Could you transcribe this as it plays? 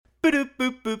Boop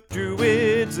boop boop.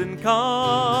 Druids and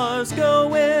cars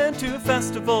go into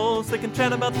festivals. They can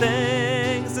chat about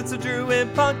things. It's a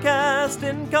Druid podcast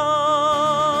in cars.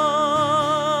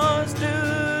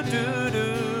 Do do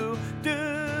do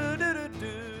do do do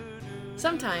do.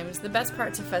 Sometimes the best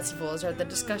parts of festivals are the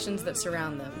discussions that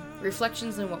surround them,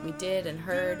 reflections on what we did and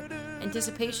heard,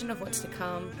 anticipation of what's to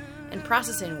come, and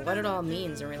processing what it all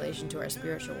means in relation to our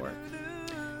spiritual work.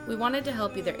 We wanted to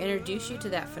help either introduce you to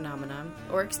that phenomenon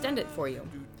or extend it for you.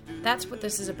 That's what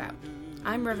this is about.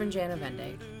 I'm Reverend Jana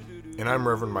Vende. And I'm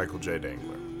Reverend Michael J.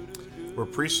 Dangler. We're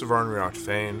priests of Arnriach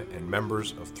Fane and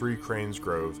members of Three Cranes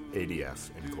Grove ADF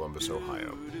in Columbus,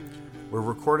 Ohio. We're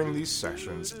recording these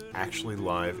sessions actually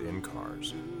live in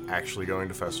cars, actually going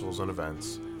to festivals and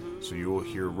events, so you will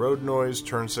hear road noise,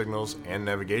 turn signals, and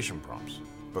navigation prompts.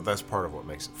 But that's part of what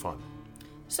makes it fun.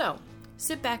 So,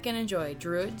 sit back and enjoy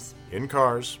Druids In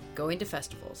cars. going to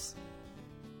festivals.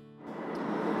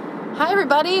 Hi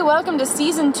everybody, welcome to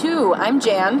Season 2. I'm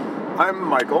Jan. I'm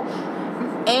Michael.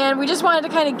 And we just wanted to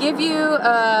kind of give you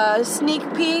a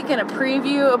sneak peek and a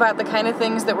preview about the kind of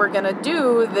things that we're going to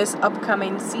do this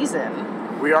upcoming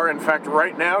season. We are, in fact,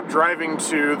 right now driving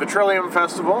to the Trillium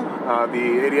Festival,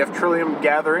 the ADF Trillium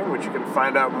Gathering, which you can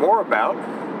find out more about.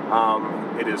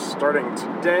 It is starting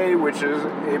today, which is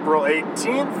April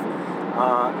 18th.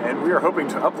 And we are hoping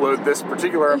to upload this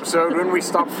particular episode when we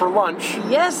stop for lunch.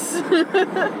 Yes!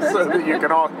 So that you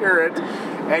can all hear it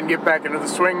and get back into the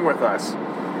swing with us.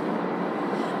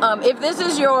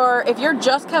 If you're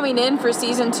just coming in for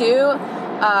Season 2,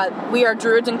 we are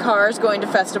Druids and Cars going to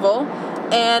festival.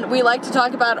 And we like to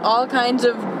talk about all kinds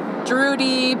of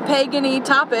druidy, pagany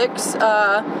topics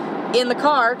in the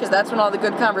car, because that's when all the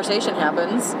good conversation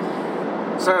happens.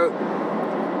 So,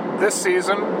 this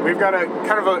season, we've got a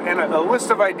list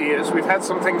of ideas. We've had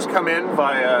some things come in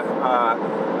via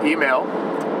email,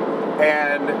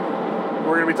 and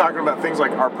we're going to be talking about things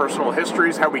like our personal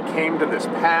histories, how we came to this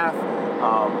path,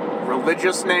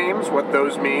 religious names, what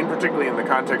those mean, particularly in the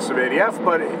context of ADF,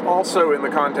 but also in the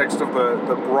context of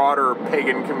the broader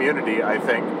pagan community, I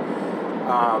think.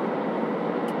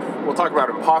 We'll talk about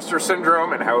imposter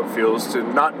syndrome and how it feels to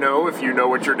not know if you know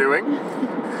what you're doing.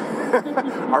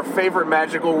 Our favorite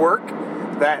magical work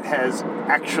that has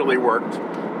actually worked.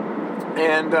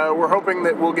 And we're hoping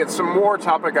that we'll get some more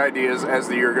topic ideas as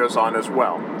the year goes on as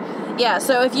well. Yeah,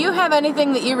 so if you have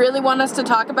anything that you really want us to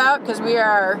talk about, because we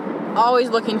are always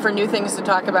looking for new things to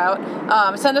talk about,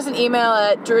 send us an email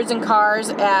at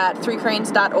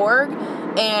druidsandcars@threecranes.org,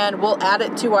 and we'll add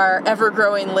it to our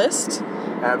ever-growing list.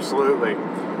 Absolutely.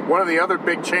 One of the other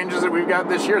big changes that we've got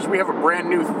this year is we have a brand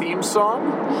new theme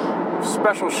song.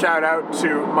 Special shout out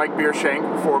to Mike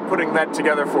Biershank for putting that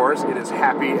together for us. It is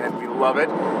happy and we love it.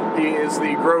 He is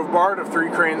the Grove Bard of Three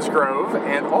Cranes Grove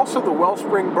and also the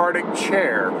Wellspring Bardic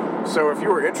Chair. So if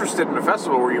you are interested in a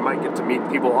festival where you might get to meet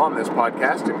people on this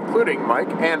podcast, including Mike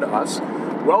and us,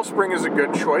 Wellspring is a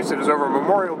good choice. It is over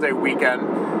Memorial Day weekend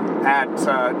at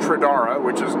Tridara,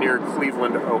 which is near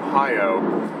Cleveland, Ohio.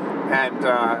 And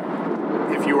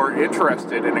if you are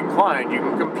interested and inclined, you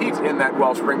can compete in that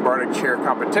Wellspring Bardic Chair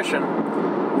competition,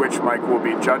 which Mike will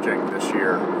be judging this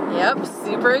year. Yep,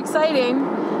 super exciting.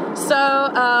 So,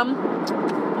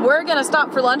 we're going to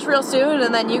stop for lunch real soon,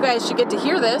 and then you guys should get to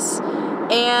hear this,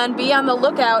 and be on the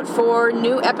lookout for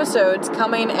new episodes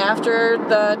coming after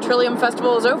the Trillium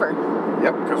Festival is over.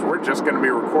 Yep, because we're just going to be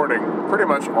recording pretty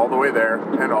much all the way there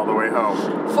and all the way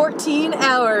home. 14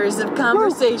 hours of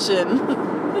conversation.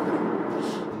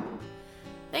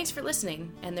 Thanks for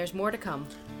listening, and there's more to come.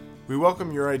 We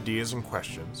welcome your ideas and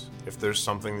questions. If there's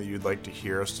something that you'd like to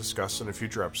hear us discuss in a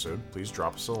future episode, please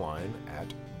drop us a line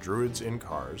at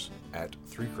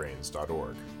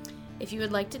druidsincars@threecranes.org. If you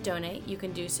would like to donate, you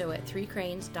can do so at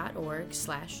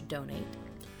threecranes.org/donate.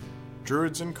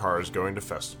 Druids in Cars Going to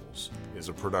Festivals is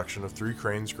a production of Three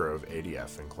Cranes Grove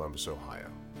ADF in Columbus, Ohio.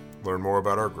 Learn more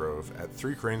about our grove at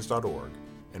threecranes.org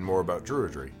and more about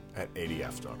Druidry at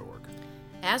adf.org.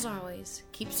 As always,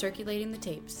 keep circulating the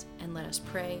tapes and let us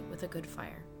pray with a good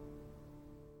fire.